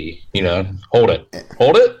to pee. Hold it.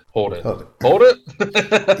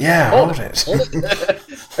 Yeah, hold it.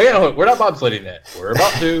 We're not bobsledding yet. We're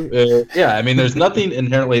about to. I mean, there's nothing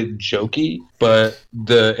inherently jokey, but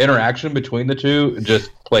the interaction between the two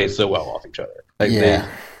just plays so well off each other.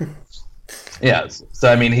 So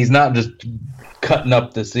I mean, he's not just cutting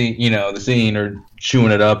up the scene, or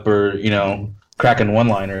chewing it up, or cracking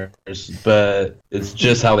one-liners, but it's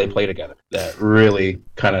just how they play together that really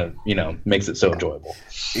kind of, makes it so enjoyable.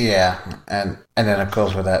 Yeah, and then of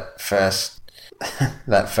course with that first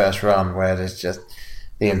run where there's just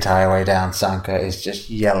the entire way down, Sanka is just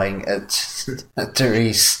yelling at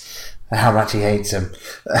Therese how much he hates him.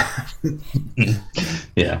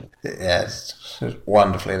 Yeah. Yes,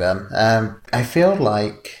 wonderfully done. I feel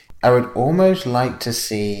like I would almost like to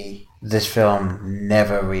see this film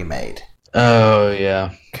never remade. Oh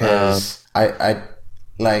yeah, because I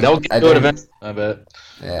like. They'll get to it eventually, I bet.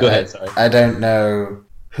 Yeah, Go ahead. Sorry. I don't know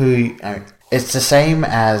who. It's the same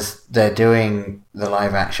as they're doing the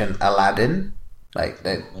live action Aladdin. Like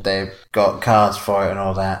they've got cards for it and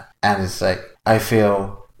all that, and it's like I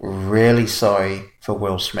feel really sorry for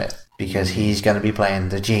Will Smith because he's going to be playing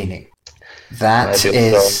the genie. That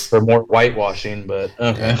is for more whitewashing, but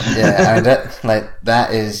okay. Yeah,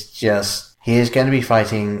 that is just he is going to be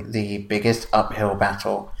fighting the biggest uphill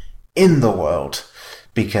battle in the world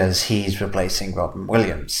because he's replacing Robin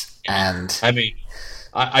Williams, and I mean.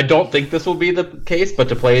 I don't think this will be the case, but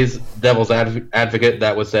to play devil's advocate,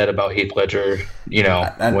 that was said about Heath Ledger,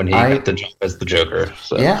 when he got the job as the Joker.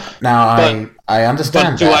 So. Yeah, now I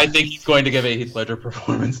understand. But do I think he's going to give a Heath Ledger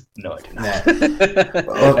performance? No, I do not. Yeah.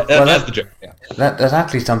 well, that's the Joker. Yeah. That's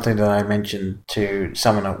actually something that I mentioned to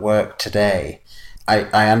someone at work today.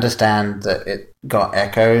 I understand that it got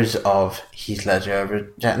echoes of Heath Ledger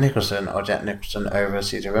over Jack Nicholson or Jack Nicholson over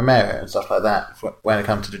Cesar Romero and stuff like that when it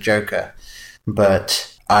comes to the Joker.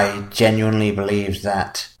 But I genuinely believe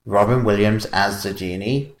that Robin Williams as the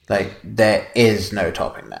genie, there is no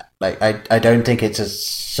topping that. I don't think it's a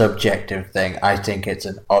subjective thing. I think it's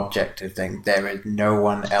an objective thing. There is no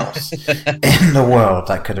one else in the world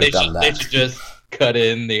that could have done that. They should just cut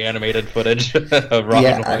in the animated footage of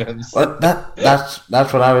Robin Williams. Well, that's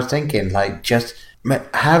what I was thinking. Just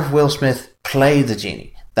have Will Smith play the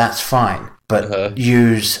genie. That's fine. But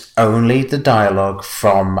use only the dialogue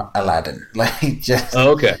from Aladdin. Just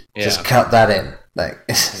cut that in.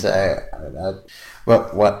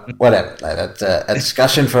 Whatever. That's a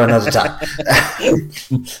discussion for another time.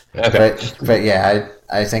 Okay. But yeah,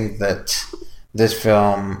 I think that this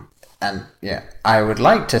film, and yeah, I would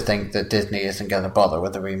like to think that Disney isn't going to bother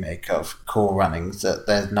with a remake of Cool Runnings. That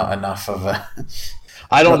there's not enough of a.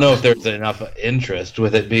 I don't know if there's enough interest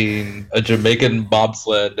with it being a Jamaican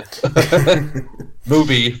bobsled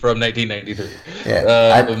movie from 1993.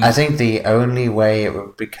 Yeah, I think the only way it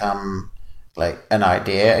would become an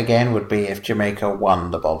idea again would be if Jamaica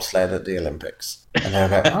won the bobsled at the Olympics, and they'll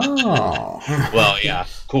go, oh. Well, yeah,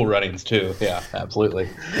 Cool Runnings too. Yeah, absolutely.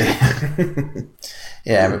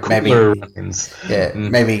 Yeah, Cooler Runnings. Yeah,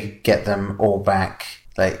 maybe get them all back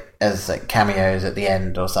as cameos at the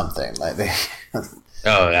end or something like this.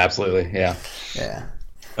 Oh, absolutely, yeah. Yeah.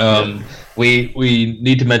 We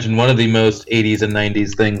need to mention one of the most 80s and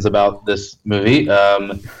 90s things about this movie.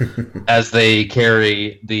 As they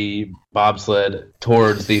carry the bobsled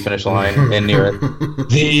towards the finish line and near it.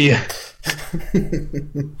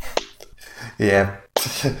 Yeah.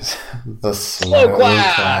 The slow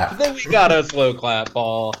clap! Then we got a slow clap,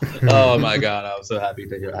 Paul. Oh my god, I was so happy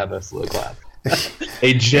to have a slow clap.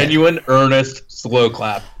 A genuine, earnest slow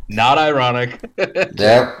clap. Not ironic.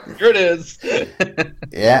 Yep. Here it is.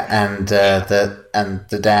 Yeah, and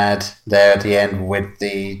the dad there at the end with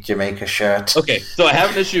the Jamaica shirt. Okay, so I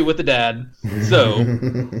have an issue with the dad. So,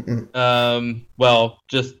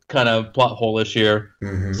 just kind of plot hole-ish here.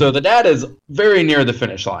 Mm-hmm. So the dad is very near the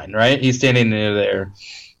finish line, right? He's standing near there.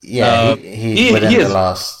 Yeah, he's within the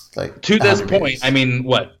last to this point. Meters. I mean,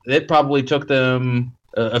 what? It probably took them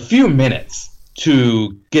a few minutes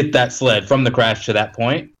to get that sled from the crash to that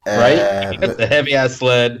point, right? It's a heavy ass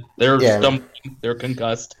sled. They're stumbling. They're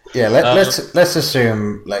concussed. Yeah, let's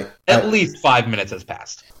assume at least 5 minutes has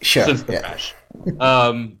passed since the crash.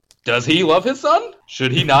 Does he love his son?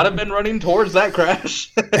 Should he not have been running towards that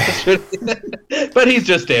crash? But he's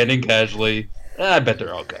just standing casually. I bet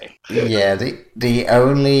they're okay. Yeah, the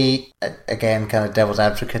only, again, kind of devil's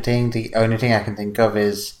advocating, the only thing I can think of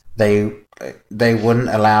is they wouldn't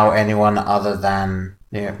allow anyone other than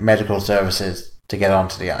medical services to get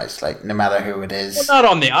onto the ice, no matter who it is. Well,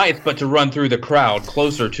 not on the ice, but to run through the crowd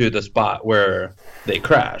closer to the spot where they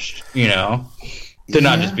crashed, To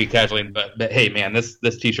not just be casually, but hey, man, this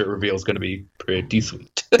T-shirt reveal is going to be pretty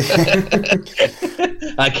sweet.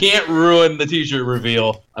 I can't ruin the T-shirt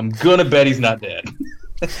reveal. I'm going to bet he's not dead.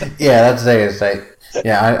 Yeah, that's the thing.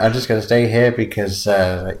 I'm just going to stay here because,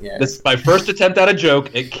 This is my first attempt at a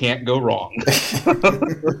joke. It can't go wrong.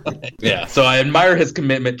 Yeah, so I admire his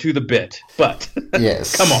commitment to the bit, but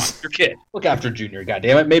yes. Come on, your kid. Look after Junior,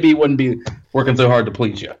 goddammit. Maybe he wouldn't be working so hard to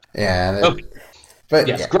please you. Yeah. Okay. But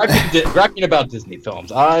yes, yeah. griping about Disney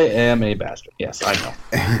films. I am a bastard. Yes, I know.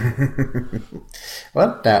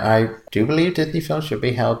 Well, no, I do believe Disney films should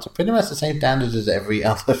be held to pretty much the same standards as every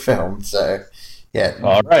other film. So, yeah.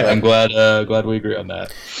 All right, I'm glad we agree on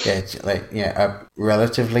that. Yeah, it's like a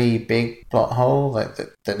relatively big plot hole. Like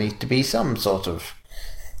there needs to be some sort of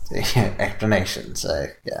explanation. So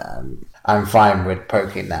yeah, I'm fine with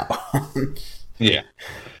poking that one. Yeah,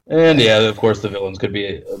 and yeah, of course the villains could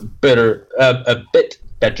be a bit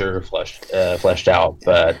better fleshed out,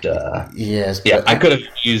 but yes, yeah, but I could have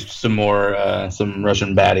used some more some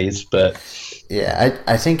Russian baddies, but yeah,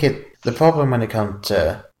 I think the problem when it comes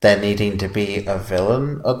to there needing to be a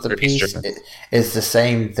villain of the piece is the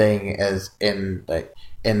same thing as in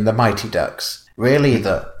the Mighty Ducks. Really,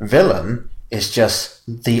 the villain is just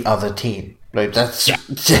the other team. Like that's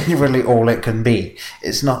genuinely all it can be.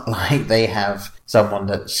 It's not like they have someone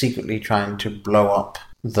that's secretly trying to blow up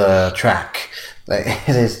the track. Like,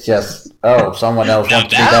 it is just someone else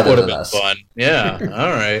wants to be better than us. Fun. Yeah,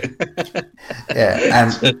 all right. Yeah,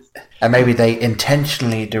 and maybe they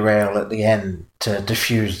intentionally derail at the end to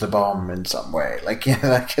defuse the bomb in some way. Like, yeah,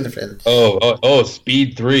 that could have been.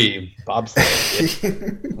 Speed 3, bobsled.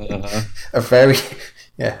 A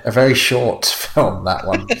very short film, that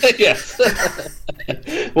one. Yes.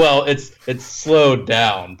 Well, it's slowed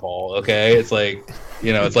down, Paul. Okay, it's like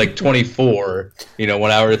it's like 24,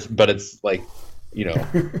 1 hour, but it's like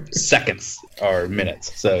seconds or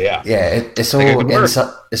minutes. So yeah. Yeah, it's all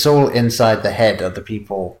inside. It's all inside the head of the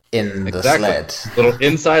people in the sled. Little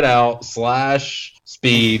inside out /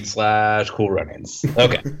 speed / Cool Runnings.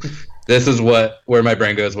 Okay. This is where my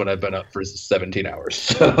brain goes when I've been up for 17 hours.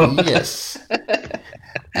 So. Yes.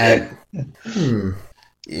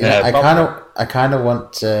 Yeah, I kind of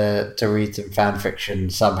want to read some fan fiction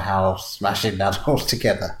somehow, smashing that all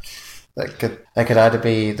together. That could either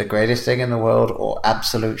be the greatest thing in the world or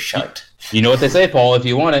absolute shite. You know what they say, Paul. If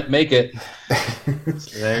you want it, make it.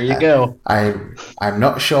 So there you go. I'm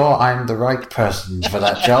not sure I'm the right person for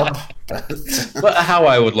that job. But how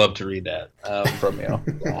I would love to read that from you.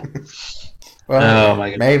 Yeah. Well,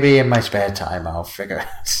 maybe in my spare time I'll figure it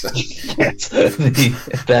out. Yes,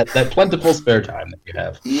 that plentiful spare time that you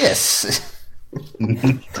have. Yes.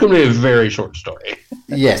 It's going to be a very short story.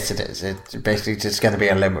 Yes, it is. It's basically just going to be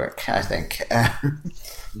a limerick, I think.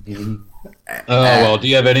 Well, do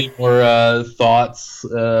you have any more thoughts,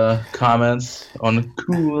 comments on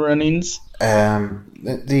Cool Runnings?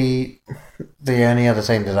 The only other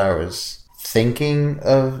thing that I was thinking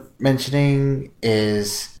of mentioning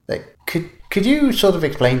is that could you sort of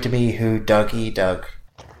explain to me who Dougie Doug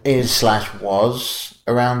is / was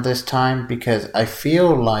around this time? Because I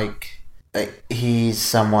feel like he's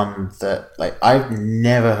someone that I've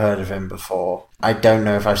never heard of him before. I don't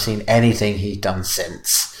know if I've seen anything he's done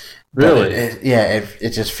since. Really?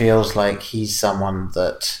 It just feels like he's someone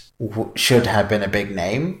that should have been a big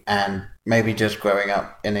name, and maybe just growing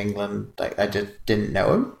up in England, I just didn't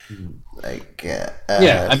know him.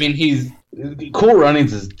 Yeah, I mean, Cool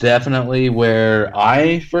Runnings is definitely where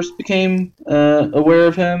I first became aware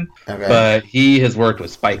of him. Okay. But he has worked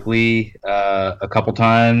with Spike Lee a couple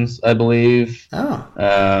times, I believe. Oh.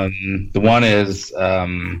 The one is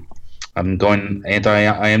I'm going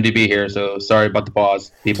anti-IMDb here, so sorry about the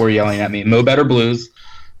pause. People are yelling at me. Mo Better Blues.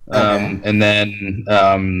 Okay. And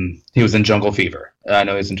then he was in Jungle Fever. I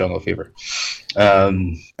know he's in Jungle Fever.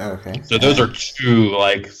 Okay. So those are two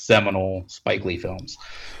seminal Spike Lee films.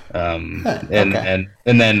 And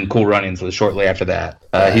then Cool Runnings was shortly after that.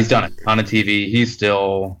 He's done a ton of TV. He's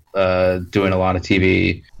still doing a lot of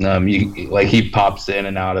TV. He pops in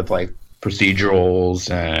and out of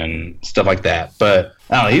procedurals and stuff like that. But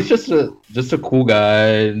I don't know, he's just a cool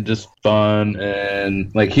guy, just fun,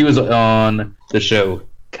 and he was on the show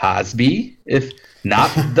Cosby, if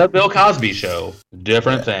not the Bill Cosby Show.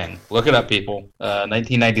 Different thing. Look it up, people.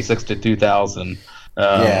 1996 to 2000.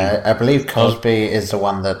 I believe Cosby is the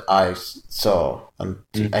one that I saw.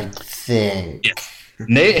 I think. Yes.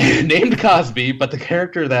 Named Cosby, but the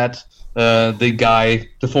character that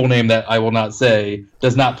the full name that I will not say,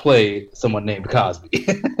 does not play someone named Cosby.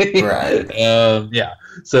 Right. Yeah.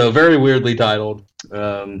 So very weirdly titled.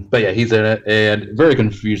 But yeah, he's in it, and very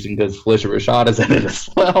confusing because Felicia Rashad is in it as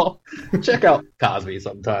well. Check out Cosby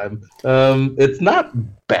sometime. It's not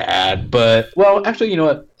bad, but actually, you know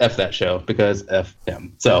what? F that show because F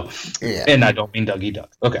him. So, yeah. And I don't mean Dougie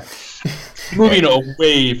Duck. Okay. Moving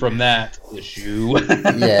away from that issue.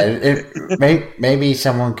 Yeah, maybe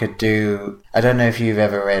someone could do. I don't know if you've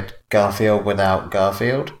ever read Garfield without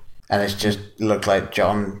Garfield, and it's just looked like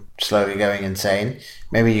John slowly going insane.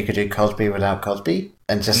 Maybe you could do Cosby without Cosby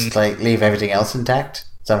and just leave everything else intact.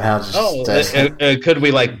 somehow just. Could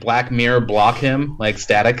we like Black Mirror block him like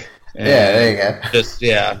static? Yeah, there you go.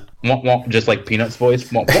 Just like Peanuts voice.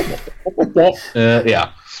 Yeah,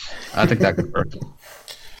 I think that could work.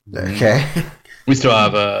 Okay. We still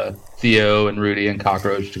have Theo and Rudy and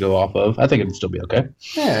Cockroach to go off of. I think it'd still be okay.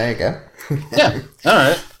 Yeah, there you go. Yeah. All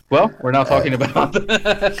right. Well, we're now talking about.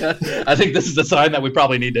 I think this is a sign that we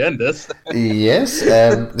probably need to end this. Yes.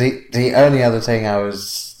 The only other thing I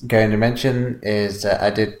was going to mention is that I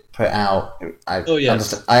did put out. I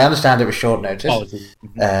understand it was short notice,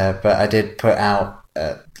 but I did put out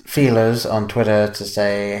feelers on Twitter to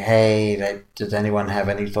say, "Hey, does anyone have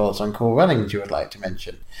any thoughts on Cool Runnings you would like to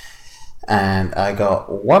mention?" And I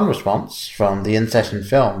got one response from the In Session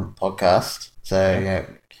Film podcast. So,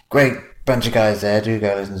 great bunch of guys there. Do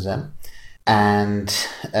go listen to them. And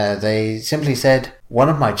they simply said, one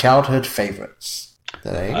of my childhood favorites.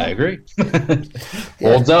 So I agree.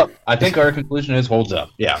 Holds up. I think our conclusion is holds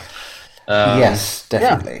up. Yeah. Yes,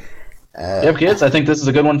 definitely. You have kids? I think this is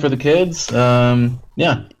a good one for the kids.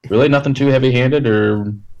 Really nothing too heavy-handed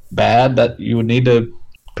or bad that you would need to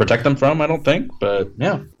protect them from, I don't think. But,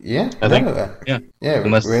 I think.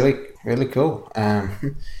 Really, really cool.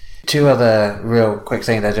 Two other real quick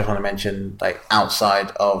things I just want to mention, like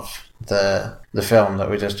outside of the film that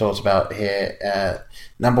we just talked about here.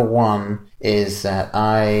 Number one is that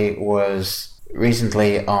I was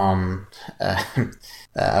recently on a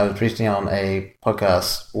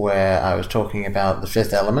podcast where I was talking about The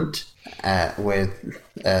Fifth Element with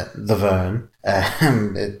The Vern.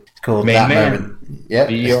 It's called Main That Man. Moment. Yep.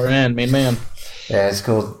 VRN, Main Man. Yeah, it's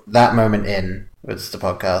called That Moment In. It's the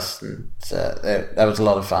podcast, and that was a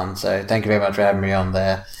lot of fun. So thank you very much for having me on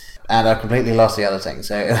there. And I completely lost the other thing,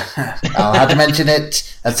 so I'll have to mention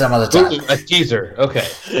it at some other time. Ooh, a teaser. Okay.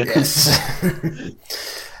 Yes.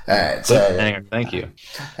 All right. So, thank you.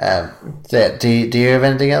 Do you have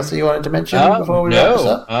anything else that you wanted to mention before we wrap this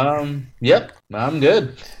up? Yep, I'm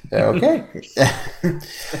good. Okay.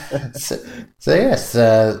 so yes,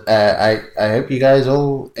 I hope you guys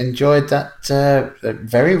all enjoyed that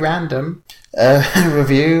very random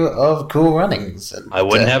review of Cool Runnings. And, I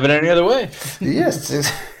wouldn't have it any other way. Yes,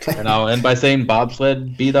 exactly. And I'll end by saying,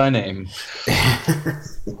 "Bobsled, be thy name."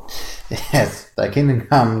 Yes, thy kingdom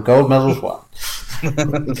come, gold medals won.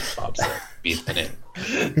 Bobsled, be thy name.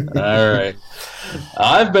 All right.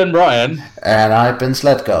 I've been Brian. And I've been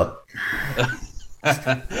Sled God.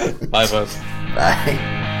 Bye, folks.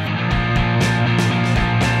 Bye.